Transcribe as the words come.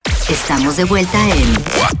Estamos de vuelta en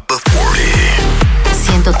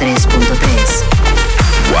 103.3.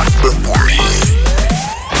 What the 40.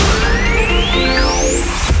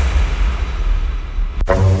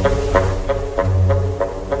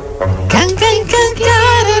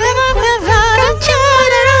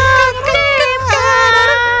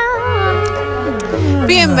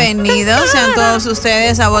 Bienvenidos sean todos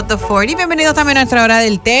ustedes a What the 40. Bienvenidos también a nuestra hora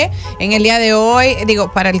del té. En el día de hoy,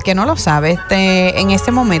 para el que no lo sabe, en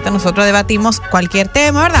este momento nosotros debatimos cualquier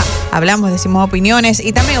tema, ¿verdad? Hablamos, decimos opiniones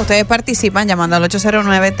y también ustedes participan llamando al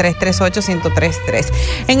 809-338-1033.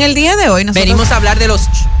 En el día de hoy nosotros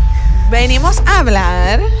venimos a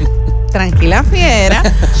hablar tranquila fiera,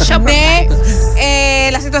 de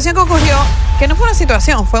la situación que ocurrió, que no fue una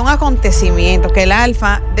situación, fue un acontecimiento, que el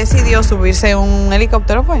alfa decidió subirse un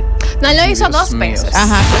helicóptero, pues. No, lo hizo dos veces.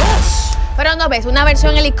 Ajá. Fueron dos veces, una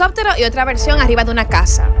versión helicóptero y otra versión arriba de una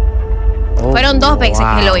casa. Fueron dos veces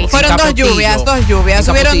que lo hizo. Fueron dos lluvias.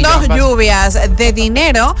 Subieron dos lluvias de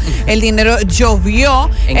dinero. El dinero llovió.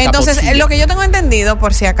 Entonces, lo que yo tengo entendido,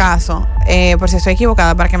 por si acaso, por si estoy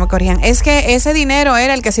equivocada, para que me corrijan, es que ese dinero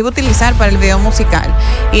era el que se iba a utilizar para el video musical.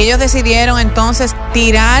 Y ellos decidieron entonces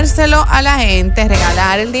tirárselo a la gente,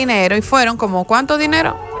 regalar el dinero. Y fueron como, ¿cuánto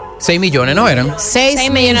dinero? 6 millones, ¿no eran?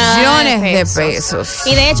 6 millones de pesos.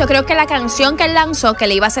 Y de hecho, creo que la canción que él lanzó, que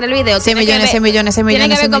le iba a hacer el video, 6 millones. Tiene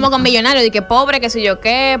que ver como con millonario, de que pobre, que sé yo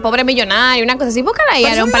qué, pobre millonario, una cosa así. Búscala ahí,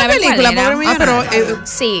 para ver cuál era. Pobre millonario.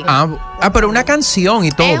 Sí. Pero una canción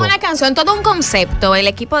y todo. Es una canción, todo un concepto. El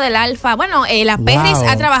equipo del alfa, la Perris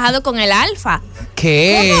ha trabajado con el alfa.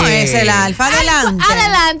 ¿Qué? ¿Cómo es el alfa? Adelante.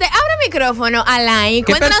 Adelante, abre el micrófono, Alain.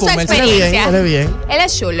 Cuéntanos su experiencia. Él es bien. Él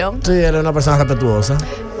es chulo. Sí, él es una persona respetuosa.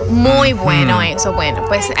 Muy bueno eso, bueno,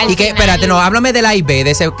 pues y que, espérate, no, háblame de la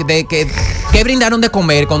IB, ¿qué brindaron de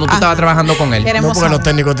comer cuando tú estabas trabajando con él? No, porque los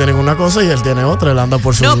técnicos tienen una cosa y él tiene otra, él anda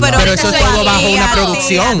por su pero eso es todo bajo una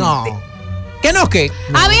producción. No. ¿Qué no? ¿Qué?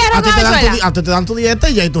 No. A ti te dan tu dieta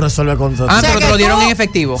y ya tú resuelves con todo. Pero te lo dieron en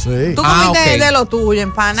efectivo. Sí. Tú comiste de lo tuyo,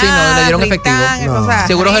 empanada. Sí, no, le dieron efectivo.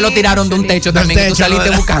 Seguro se lo tiraron de un techo también. Y tú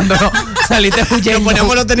saliste buscándolo. Saliste huyendo. Nos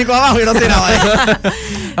poníamos los técnicos abajo y los tiraba.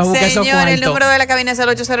 Señor, el número de la cabina es el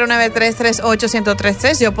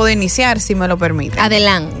 809-338-1033. Yo puedo iniciar si me lo permite.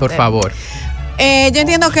 Adelante. Por favor. Yo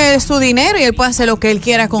entiendo que es su dinero y él puede hacer lo que él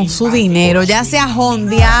quiera con su dinero, ya sea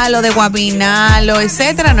jondearlo, de guapinarlo,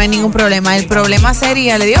 etcétera, no hay ningún problema. El problema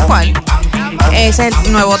sería, ¿le dio cuál? Ese es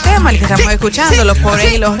el nuevo tema, el que estamos escuchando, los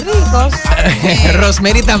pobres y los ricos.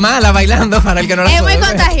 Rosmery está mala bailando, para el que no lo sabe. Es muy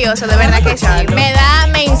contagioso, de verdad que sí.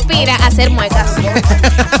 Me inspira a hacer muecas.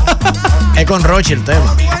 Es con Rochi el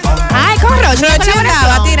tema. Ay, con Rochi. Rochi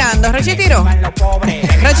estaba tirando. Rochi tiró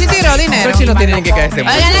dinero. Rochi no tiene ni que caerse.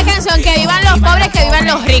 Oigan la canción, que vivan los pobres, que vivan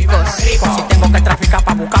los ricos. Si tengo que traficar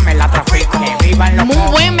para buscarme, la trafico.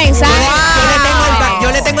 Muy buen mensaje.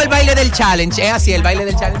 Yo le tengo el baile del challenge. Es así, el baile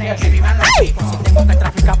del challenge es así.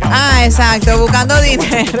 Exacto, buscando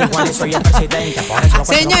dinero.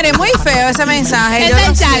 Señores, muy feo ese mensaje.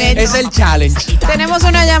 Es el challenge. Tenemos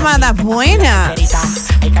una llamada buena.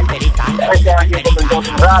 Que el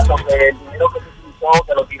dinero que se utilizó,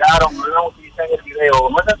 que lo tiraron, no lo utilizan en el video,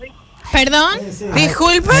 ¿no es así? ¿Perdón?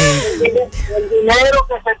 Disculpe. El dinero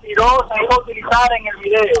que se tiró se iba a utilizar en el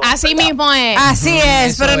video. Así mismo es. Así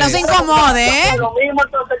es, pero no se incomode, ¿eh? Lo mismo,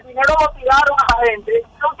 entonces el dinero lo tiraron a la gente,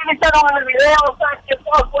 lo utilizaron en el video, o sea, que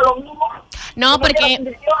todo fue lo mismo. No, porque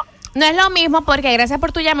no es lo mismo, porque gracias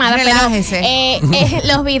por tu llamada. Relájese. Pero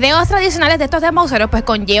los videos tradicionales de estos demboceros pues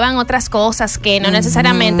conllevan otras cosas que no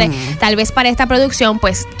necesariamente, tal vez para esta producción,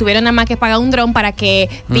 pues tuvieron nada más que pagar un dron para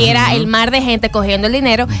que viera el mar de gente cogiendo el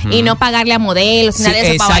dinero y no pagarle a modelos, nada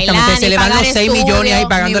de eso, para bailar. Exactamente, se le van los 6 millones ahí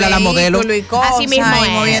pagándole a la modelo. Así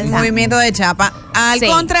mismo es. Movimiento de chapa. Al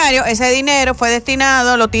contrario, ese dinero fue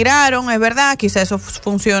destinado, lo tiraron, es verdad, quizá eso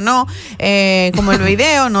funcionó como el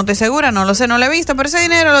video, no estoy segura, no lo sé, no lo he visto, pero ese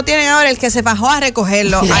dinero lo tienen ahora el que se bajó a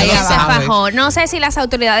recogerlo. Ahí se bajó. No sé si las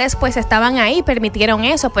autoridades pues estaban ahí, permitieron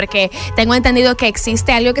eso, porque tengo entendido que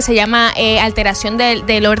existe algo que se llama alteración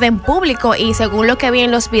del orden público, y según lo que vi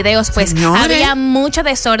en los videos, pues había mucho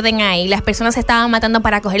desorden ahí. Las personas se estaban matando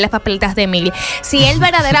para coger las papelitas de 1,000. Si él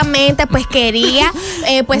verdaderamente pues quería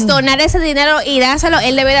pues donar ese dinero y dárselo,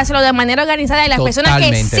 él debe dárselo de manera organizada a las personas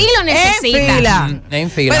que sí lo necesitan.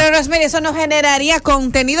 En fila. Pero Rosmery, eso no generaría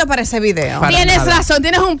contenido para ese video. Tienes razón,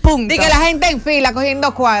 tienes un punto. Y que la gente en fila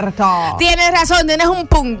cogiendo cuartos. Tienes razón, tienes un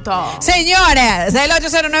punto. Señores, el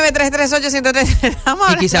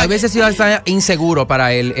 809-338-1033. Y quizás a veces iba a estar inseguro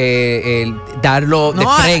para él darlo de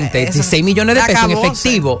frente. 6 millones de pesos en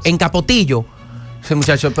efectivo, en capotillo. Ese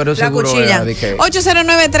muchacho, pero seguro cuchilla.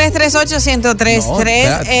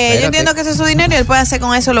 809-338-1033. Yo entiendo que ese es su dinero y él puede hacer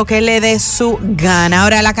con eso lo que él le dé su gana.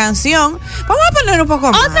 Ahora, la canción, vamos a poner un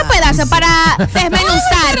poco más. Otro pedazo para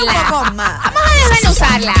desmenuzarla. Un poco más. Vamos a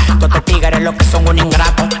desmenuzarla. Todos estos tigres lo que son un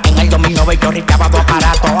ingrato. En el 2009 yo ripiaba 2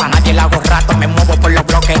 aparatos. A nadie le hago rato, me muevo por los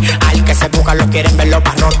bloques. Al que se busca lo quieren ver los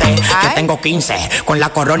barrotes. Yo tengo 15 con la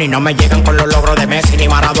corona y no me llegan con los logros de Messi ni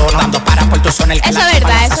Maradona. Dando para por tu zona el que Eso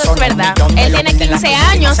es verdad. Él tiene 15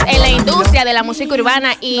 años en la industria de la música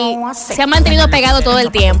urbana y se ha mantenido pegado todo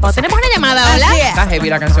el tiempo. Tenemos una llamada, hola. Está heavy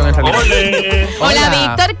la canción en realidad. Hola,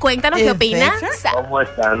 Víctor, cuéntanos qué opinas. ¿Cómo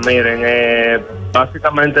están? Miren,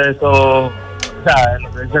 básicamente eso, o sea,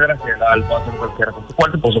 lo que dice Graciela, al puede hacer cualquiera con su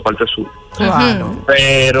parte, por su parte suya. Claro.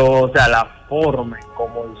 Pero, o sea, la forma en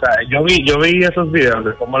cómo, o sea, yo vi esos videos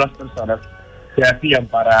de cómo las personas se hacían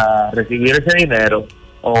para recibir ese dinero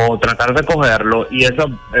o tratar de cogerlo, y eso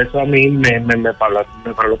a mí me paró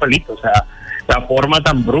los pelitos, o sea, la forma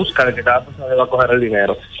tan brusca de que cada persona iba a coger el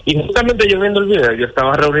dinero. Y justamente yo viendo el video, yo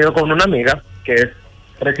estaba reunido con una amiga que es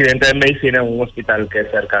residente de medicina en un hospital que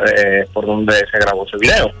es cerca de por donde se grabó ese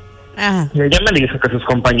video. Ajá. Y ella me dijo que sus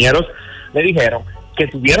compañeros le dijeron que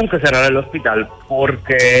tuvieron que cerrar el hospital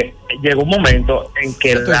porque llegó un momento en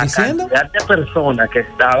que la cantidad de personas que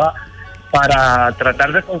estaba para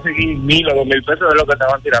tratar de conseguir 1,000 o 2,000 pesos de lo que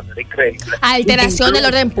estaban tirando era increíble. Alteración del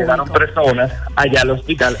orden público. Llegaron personas allá al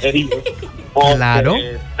hospital heridos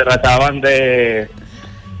porque trataban de,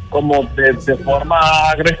 como de forma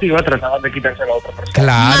agresiva, trataban de quitarse a la otra persona.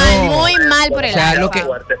 Claro. Muy mal por el alfa.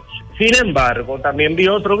 Sin embargo, también vi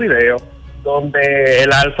otro video donde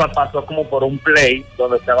el alfa pasó como por un play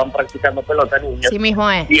donde estaban practicando pelota niños. Sí mismo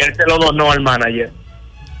es. Y él se lo donó al manager.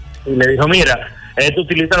 Y le dijo, mira,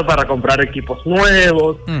 utilízalo para comprar equipos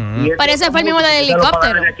nuevos. Parece fue el mismo del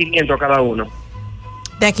helicóptero. De 500 cada uno.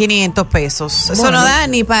 De a 500 pesos. Eso no da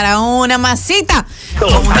ni para una masita. No,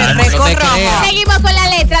 Con un refresco rojo. Seguimos con la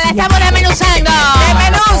letra, la estamos desmenuzando.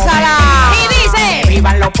 ¡Desmenúzala! Y dice: Que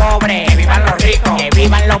vivan los pobres, que vivan los ricos, que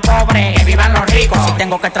vivan los pobres, que vivan los ricos. Si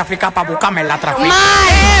tengo que traficar para buscarme la trafico.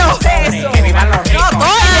 ¡Mal! Que vivan los ricos, No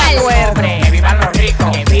estoy de acuerdo. que vivan los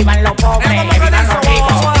ricos, que vivan los pobres, que vivan los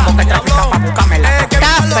ricos. Si tengo que traficar para buscarme la trafico.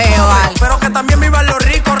 Está feo, Al. Pero que también vivan los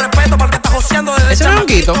ricos, respeto para el que está joseando desde ¿Ese no es un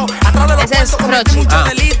guito? atrás de los Ese es puestos comete Rochi. mucho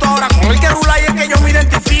delito. Ahora con el que rula y es que yo me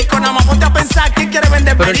identifico. Nada más ponte a pensar quién quiere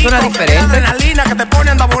vender Pero perico. eso era diferente. La adrenalina que te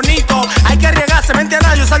pone anda bonito. Hay que arriesgarse, mente a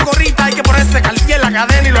rayos, salgo ahorita. Hay que ponerse cartier, la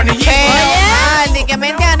cadena y los anillitos. Aldi, que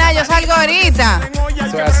mente a nada, yo salgo ahorita.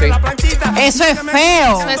 Eso es así. Eso es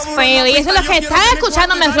feo. Eso es feo. Y eso es lo que están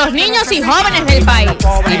escuchando nuestros niños y jóvenes del país.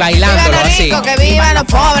 Y bailándolo Vivan los así. ricos, que vivan los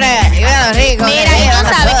pobres. Vivan los ricos. Mira, y tú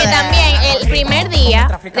sabes que también el primer día,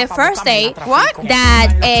 the first day,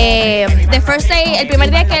 el primer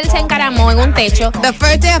día que él se encaramó en un techo, The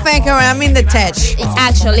first day of I'm in the tech.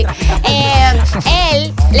 actually,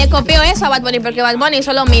 él le copió eso a Bad Bunny porque Bad Bunny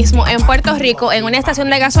hizo lo mismo en Puerto Rico, en una estación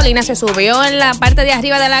de gasolina, se subió en la parte de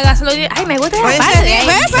arriba de la gasolina. Ay, me gusta esa parte de ahí.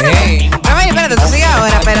 Espérate, tú sigue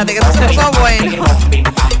ahora, espérate, que esto se puso bueno.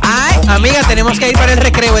 Ay, Amiga, tenemos que ir para el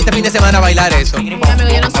recreo este fin de semana a bailar eso. Amigo,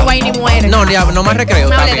 yo no subo ahí ni muero. No, no más recreo.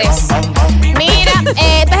 No hable También. de eso. Mira,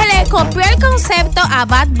 entonces le copió el concepto a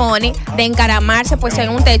Bad Bunny de encaramarse pues en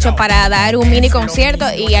un techo para dar un mini concierto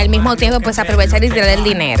y al mismo tiempo pues aprovechar y tirar el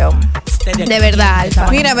dinero. De verdad, Alfa.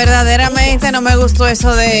 mira, verdaderamente no me gustó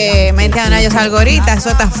eso de mente a nada, yo salgo ahorita,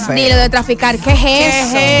 eso está feo. Dilo de traficar, ¿qué es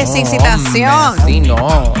eso? ¿Qué es esa incitación? Sí,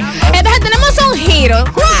 no. Entonces tenemos un giro.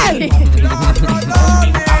 ¿Cuál?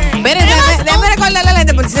 Déjame recordarle a la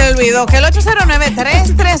gente porque se le olvidó que el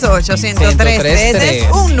 809-338-1033 es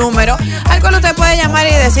un número al cual usted puede llamar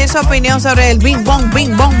y decir su opinión sobre el bing bong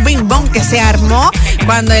que se armó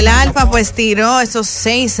cuando el Alfa pues tiró esos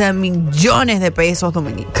 6 millones de pesos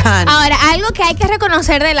dominicanos. Ahora, algo que hay que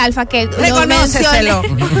reconocer del Alfa que lo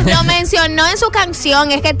mencionó en su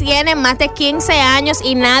canción es que tiene más de 15 años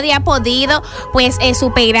y nadie ha podido pues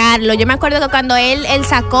superarlo. Yo me acuerdo que cuando él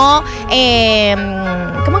sacó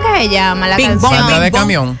 ¿cómo que se llama la canción? Panda de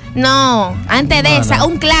camión. No, antes de esa,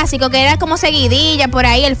 un clásico que era como seguidilla por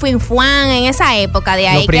ahí, el Fuinfuan en esa época de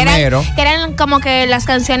ahí. Lo primero. Que eran como que las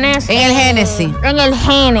canciones En el Génesis. En el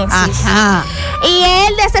Génesis. Ajá. Y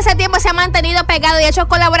él desde ese tiempo se ha mantenido pegado y ha hecho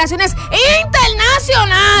colaboraciones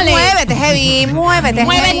internacionales. Muévete, heavy, muévete,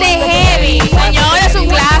 Muévete heavy. Señor, es un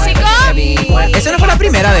clásico. heavy. Esa no fue la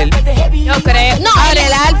primera de él. Yo creo. No, ahora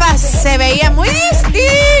el alfa se veía muy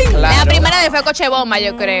distinto. Claro. La primera de fue Coche Bomba,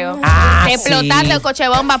 yo creo. Explotando el Coche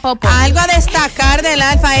Bomba, Popo. Algo a destacar del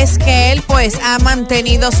alfa es que él pues ha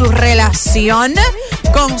mantenido su relación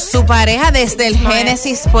con su pareja desde el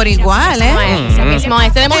Génesis por igual, ¿eh? Ese mismo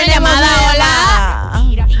es. Tenemos una llamada. Hola.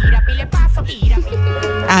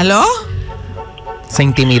 ¿Aló? Se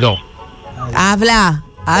intimidó. Habla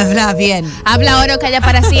bien. Habla oro, calla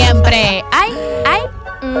para siempre. Ay.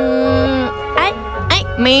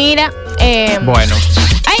 Mira. Bueno.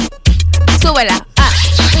 Ay. Súbela.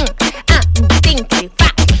 Tinky,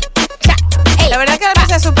 pa. La verdad que no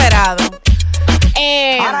se ha superado.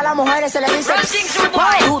 Ahora a las mujeres se le dice,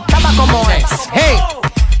 tú tapa como es. Hey.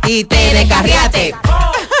 Y te descarriate.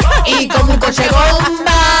 Y como un coche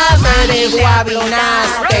bomba me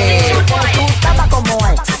desguablonaste. Tú tapa como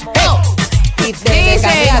es.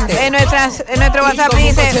 Dice, en nuestro WhatsApp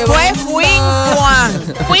dice, fue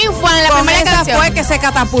Juan. La primera canción. Fue que se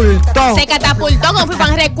catapultó. Se catapultó con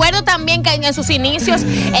Juan. Recuerdo también que en sus inicios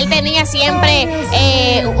él tenía siempre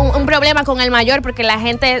un problema con el mayor, porque la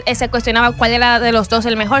gente se cuestionaba cuál era de los dos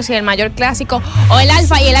el mejor, si el mayor clásico o el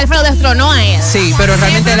alfa, y el alfa lo destronó a él. Sí, pero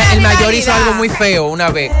realmente el mayor hizo algo muy feo una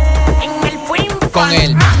vez con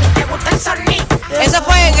él. Eso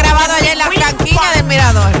fue grabado allá en la canquilla del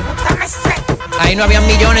Mirador. Ahí no habían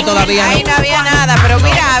millones todavía. Ahí no había nada, pero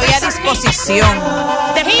mira, había disposición.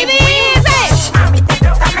 Y dice,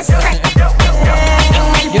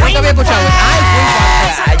 yo nunca había escuchado eso.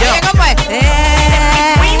 ¿Cómo es?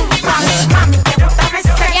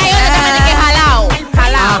 y hay otro también que jalao.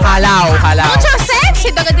 Muchos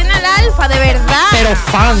éxitos que tiene el alfa, de verdad. Pero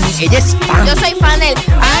fan, ella es fan. Yo soy fan de él.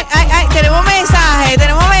 Ay, tenemos mensaje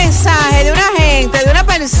de una gente, de una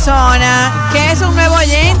persona que es un nuevo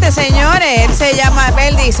oyente, señores. Él se llama,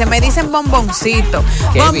 él dice, me dicen Bomboncito.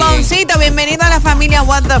 Bomboncito, bienvenido a la familia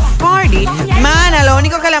What the Party. Mana, lo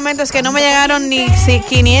único que lamento es que no me llegaron ni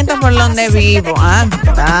 500 por donde vivo.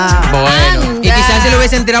 Bueno, y quizás si lo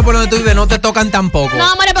hubiesen tirado por donde tú vives, no te tocan tampoco.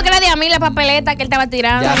 No, amor, porque era de a mí la papeleta que él estaba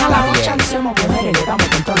tirando.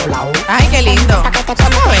 Ay, qué lindo.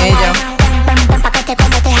 Somos bellos.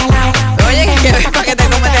 Oye, que para que te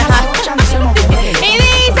comes y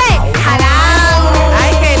dice, jalao.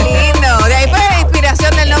 Ay, qué lindo. De ahí fue la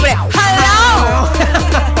inspiración del nombre. Jalao.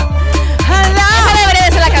 Esa debería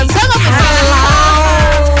de ser la canción oficial.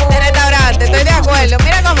 De restaurante, estoy de acuerdo.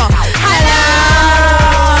 Mira cómo.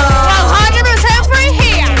 Jalao. 100% free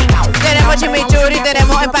here. Tenemos chimichurri,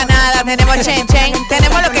 tenemos empanadas, tenemos chen,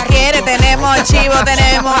 tenemos lo que quieres, tenemos chivo,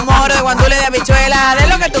 tenemos moro de guandule de habichuela, de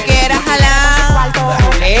lo que tú quieras, jalá.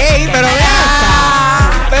 ¡Ey, pero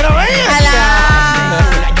vea!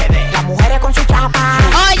 Las mujeres con su chapa.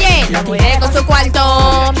 Oye, las mujeres con su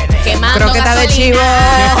cuarto quemando croqueta de gasolina. chivo.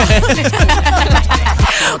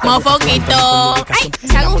 Mofonguito. Ay,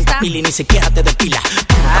 se gusta. Y ni siquiera te depila.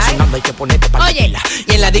 Hay que ponerte para Oye,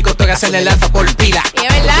 y en la disco toca hacerle el alfa por pila. y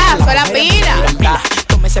es verdad, son la pila.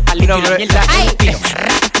 Tómese palito y la mierda. Ay, que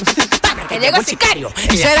llegó el sicario.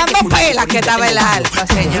 Eso eran dos pelas que estaba el alfa,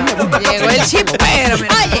 señor. Llegó el chipero.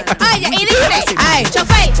 Oye, y dice, ay,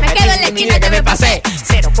 chofer, me quedo en la esquina que me pasé.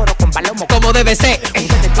 Cero coro con palomo. Como debe ser.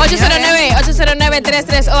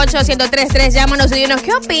 809-338-1033. Llámanos y dinos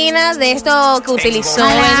qué opinas de esto que utilizó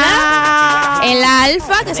el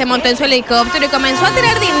alfa, que se montó en su helicóptero y comenzó a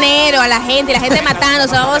tirar dinero a la gente, y la gente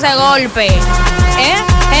matándose, vamos a golpe.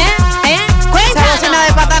 Esa bocina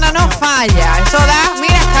de patana no falla. Eso da,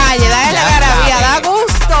 mira, calle, da la garabía, da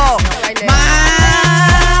gusto.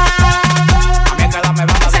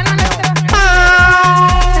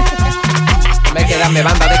 Me queda me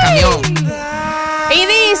banda de camión. Y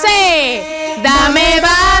dice, dame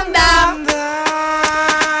banda.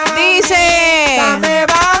 Dice, Dame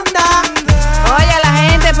banda. oye, la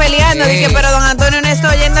gente peleando. Sí. Dije, pero don Antonio no está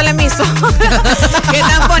oyendo el emisor. ¿Qué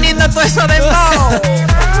están poniendo todo eso de modo?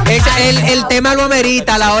 El tema lo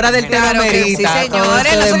amerita, la hora del tema Claro que amerita. sí,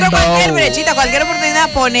 señores. Nosotros cualquier brechita, cualquier oportunidad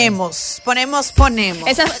ponemos.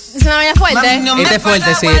 Esa es una vaina fuerte. Este es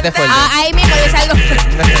fuerte, sí, este es fuerte. Ahí mismo dice algo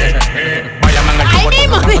fuerte. Ahí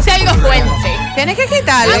mismo dice algo fuerte. Tienes que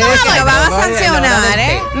quitarle, No, si lo van a sancionar,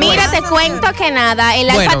 ¿eh? Mira, te cuento que nada, el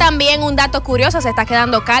alfa también, un dato curioso, se está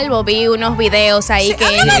quedando calvo. Vi unos videos ahí que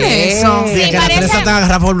de eso. Sí, que la presa te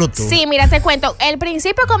agarra por Bluetooth. Sí, mira, te cuento. El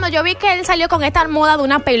principio, cuando yo vi que él salió con esta moda de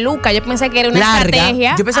una peluca, yo pensé que era una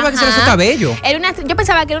estrategia. Yo pensaba que eso era su cabello. Yo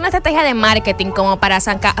pensaba que era una estrategia de marketing, como para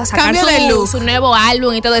sacar Cambio de look. su nuevo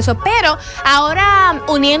álbum y todo eso. Pero ahora,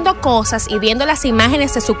 uniendo cosas y viendo las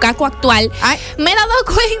imágenes de su caco actual, me he dado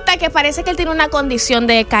cuenta que parece que él tiene una una condición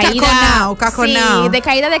de caída. Caconao. Sí, de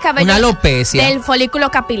caída de cabello. Una alopecia. Del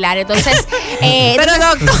folículo capilar. Entonces, pero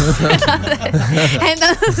doctor.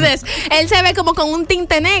 entonces, él se ve como con un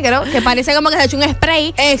tinte negro que parece como que se ha hecho un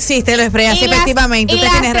spray. Existe los sprays, así efectivamente. Y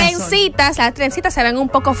las trencitas se ven un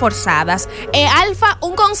poco forzadas. Alfa,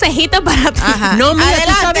 un consejito para ti. Ajá. No, mira,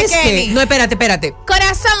 Adelante, ¿tú sabes Kenny. qué? No, espérate.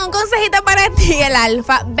 Corazón, un consejito para ti, el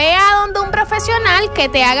Alfa. Ve a donde un profesional que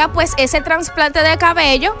te haga pues ese trasplante de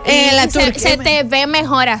cabello y se te ve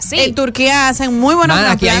mejor así. En Turquía hacen muy buenos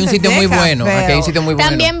Aquí hay un sitio muy bueno.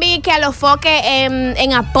 También vi que a los foques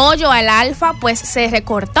en apoyo al Alfa pues se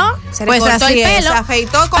recortó el pelo. Se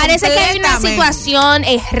afeitó Parece que hay una situación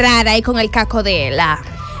rara ahí con el caco de él.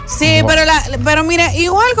 Sí, pero mira,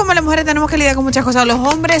 igual como las mujeres tenemos que lidiar con muchas cosas, los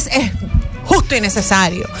hombres es justo y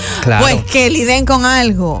necesario. Claro. Pues que lidien con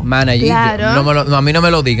algo. Mana, Claro. a mí no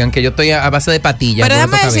me lo digan, que yo estoy a base de patillas. Pero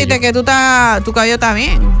déjame decirte que tu cabello está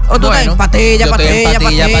bien. O tú estás en patilla,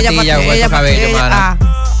 cabello, mana.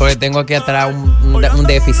 Porque tengo aquí atrás un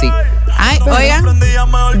déficit. Ay, oigan,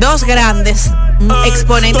 dos grandes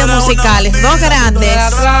exponentes musicales. Dos grandes.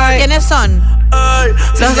 ¿Quiénes son?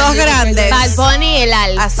 Los dos grandes. Bad Bunny y el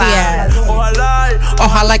Alfa. Así es.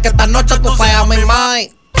 Ojalá que esta noche tú seas mi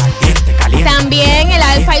mai. También el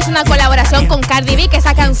Alfa hizo una colaboración con Cardi B, que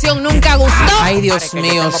esa canción nunca gustó. Ay, Dios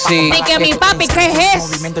mío, sí. Y que mi papi, ¿qué es eso?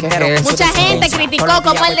 Mucha gente criticó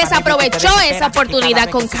cómo él desaprovechó esa oportunidad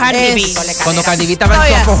con Cardi B. Cuando Cardi B estaba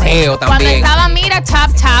en su apogeo Cuando también. estaba, mira,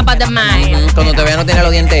 tap at the mind. Cuando todavía no tenía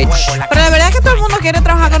los dientes hechos. Pero la verdad es que todo el mundo quiere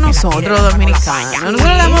trabajar con nosotros, los dominicanos. Nosotros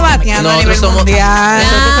le estamos bateando a nivel mundial.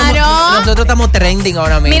 Claro. Nosotros estamos trending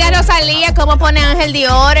ahora mismo. Mira Rosalía, cómo pone Ángel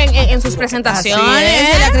Dior en sus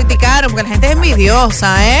presentaciones. Se la criticaron porque la gente es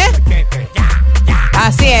envidiosa, ¿eh?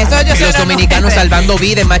 Así es. Los dominicanos salvando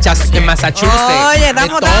vida en Massachusetts. Oye,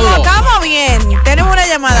 estamos bien. Tenemos una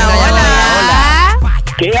llamada. Hola.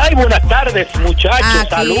 ¿Qué hay? Buenas tardes, muchachos.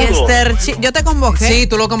 Saludos. Yo te convoqué. Sí,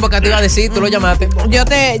 tú lo convocaste, iba a decir, tú lo llamaste. Yo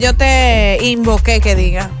te invoqué que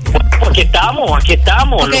diga. Aquí estamos.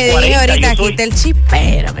 Porque dije ahorita, aquí está el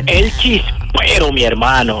chispero. El chispero, mi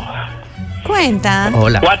hermano. Cuenta.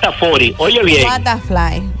 Hola. Guatafori. Oye bien.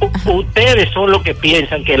 Butterfly. Ustedes son los que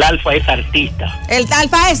piensan que el Alfa es artista. El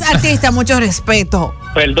Alfa es artista, mucho respeto.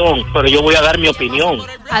 Perdón, pero yo voy a dar mi opinión.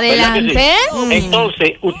 Adelante. Sí?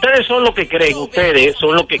 Entonces, ustedes son los que creen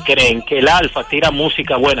que el Alfa tira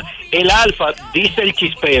música buena. El Alfa, dice el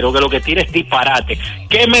chispero, que lo que tira es disparate.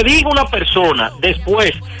 Que me diga una persona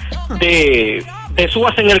después de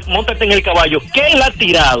móntate en el caballo, que él ha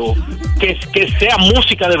tirado que sea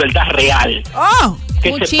música de verdad real.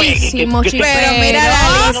 Que muchísimo, se pegue, pero mira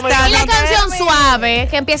y la canción Suave,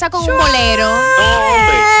 que empieza con un bolero. No,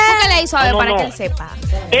 hombre. ¿Por qué le hizo Suave para que él sepa?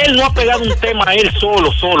 Él no ha pegado un tema él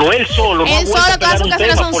solo. Él solo, todas sus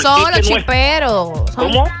canciones son solo, chipero.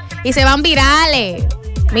 ¿Cómo? Y se van virales.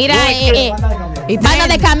 Mira, banda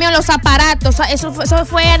de camión, los aparatos, eso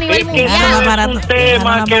fue a nivel mundial. Es un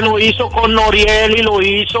tema que lo hizo con Noriel y lo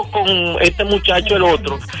hizo con este muchacho, el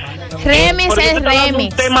otro. Remix es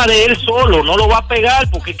remix. Un tema de él solo, no lo va a pegar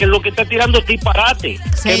porque es lo que está tirando es disparate.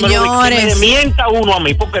 Señores, que me mienta uno a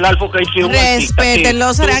mí porque el Alfa que hizo un respeten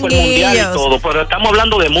los aranguillos y todo, pero estamos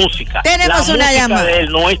hablando de música. Tenemos una llamada. De él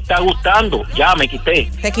no está gustando, ya me quité.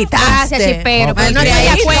 Te quitaste. Gracias, chipero, pero no estoy de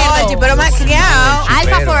acuerdo. Chipero maquillado.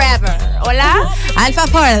 Alfa forever. Hola. Alfa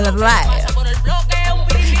forever.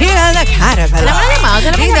 Mira,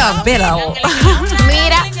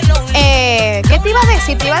 ¿qué te iba a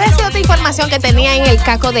decir? Te iba a decir otra información que tenía en el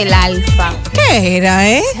caco del Alfa. ¿Qué era,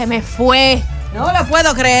 Se me fue. No lo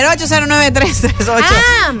puedo creer.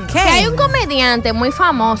 809-338. Que hay un comediante muy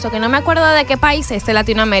famoso, que no me acuerdo de qué país es de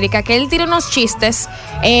Latinoamérica, que él tira unos chistes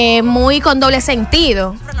muy con doble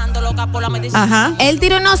sentido. Ajá. Él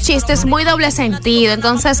tira unos chistes muy doble sentido.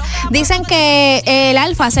 Entonces, dicen que el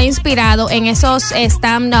Alfa se ha inspirado en esos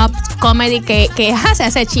stand-up comedy que hace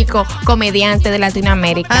ese chico comediante de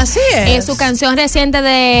Latinoamérica. Así es. Su canción reciente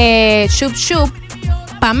de Chup Chup,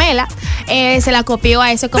 Pamela, se la copió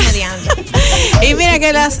a ese comediante. Y mira que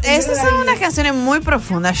esas son unas canciones muy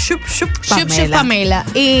profundas. Chup Chup Pamela. Chup Chup Pamela.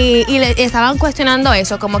 Y le estaban cuestionando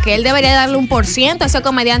eso, como que él debería darle 1% a ese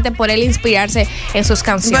comediante por él inspirarse en sus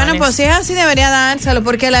canciones. Bueno, pues si es así debería dárselo,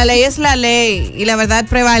 porque la ley es la ley y la verdad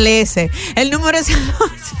prevalece. El número es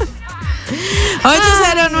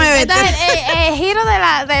 809. El giro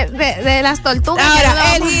de las tortugas.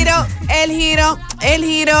 Ahora, el giro,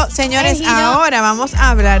 señores, ahora vamos a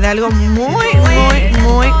hablar de algo muy,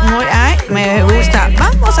 ay, me gusta.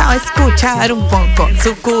 Vamos a escuchar un poco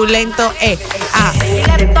suculento. Esa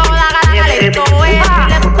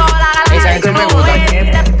gente me gusta.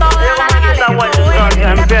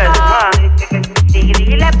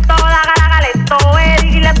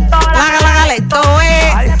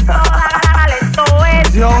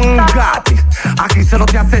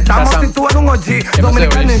 Gucci.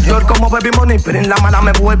 Dominicana New York como Baby Money, pero en la mala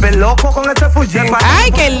me vuelve loco con este fusil.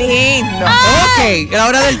 Ay, qué lindo. Ok, la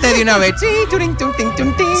hora del té de una vez.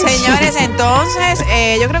 Señores, entonces,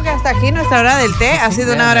 yo creo que hasta aquí nuestra hora del té. Ha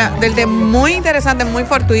sido una hora del té muy interesante, muy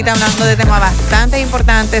fortuita, hablando de temas bastante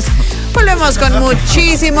importantes. Volvemos con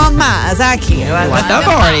muchísimo más aquí. What the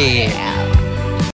party.